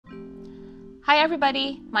Hi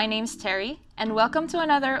everybody, my name's Terry, and welcome to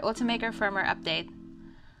another Ultimaker Firmware update.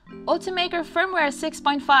 Ultimaker Firmware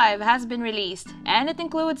 6.5 has been released, and it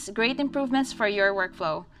includes great improvements for your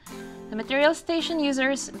workflow. The Material Station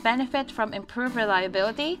users benefit from improved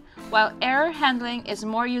reliability, while error handling is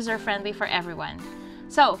more user-friendly for everyone.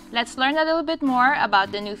 So, let's learn a little bit more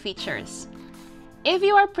about the new features. If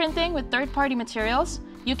you are printing with third-party materials,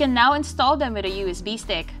 you can now install them with a USB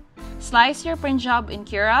stick. Slice your print job in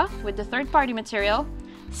Cura with the third-party material,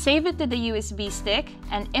 save it to the USB stick,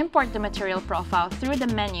 and import the material profile through the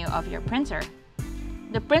menu of your printer.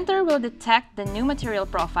 The printer will detect the new material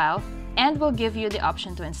profile and will give you the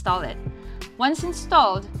option to install it. Once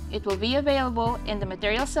installed, it will be available in the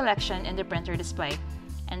material selection in the printer display.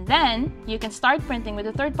 And then, you can start printing with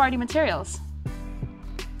the third-party materials.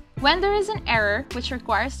 When there is an error which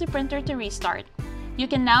requires the printer to restart, you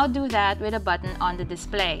can now do that with a button on the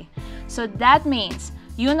display. So that means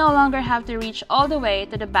you no longer have to reach all the way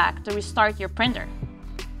to the back to restart your printer.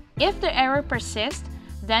 If the error persists,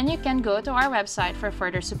 then you can go to our website for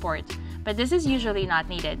further support, but this is usually not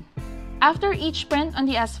needed. After each print on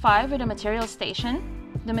the S5 with a material station,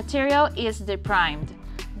 the material is deprimed.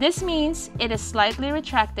 This means it is slightly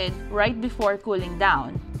retracted right before cooling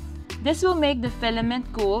down. This will make the filament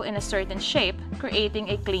cool in a certain shape, creating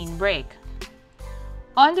a clean break.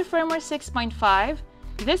 On the firmware 6.5,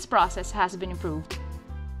 this process has been improved,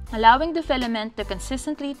 allowing the filament to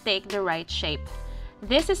consistently take the right shape.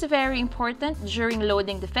 This is very important during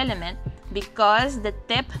loading the filament because the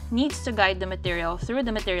tip needs to guide the material through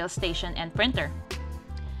the material station and printer.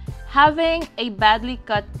 Having a badly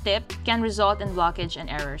cut tip can result in blockage and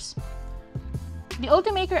errors. The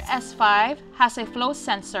Ultimaker S5 has a flow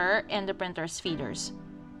sensor in the printer's feeders.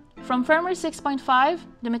 From firmware 6.5,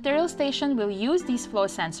 the material station will use these flow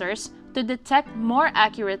sensors to detect more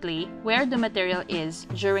accurately where the material is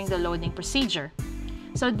during the loading procedure.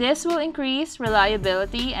 So this will increase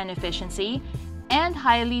reliability and efficiency and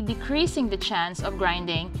highly decreasing the chance of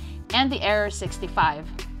grinding and the error 65.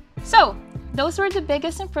 So, those were the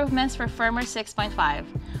biggest improvements for firmware 6.5.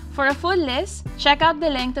 For a full list, check out the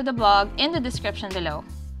link to the blog in the description below.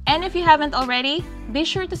 And if you haven't already, be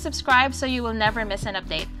sure to subscribe so you will never miss an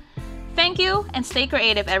update. Thank you and stay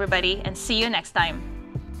creative everybody, and see you next time.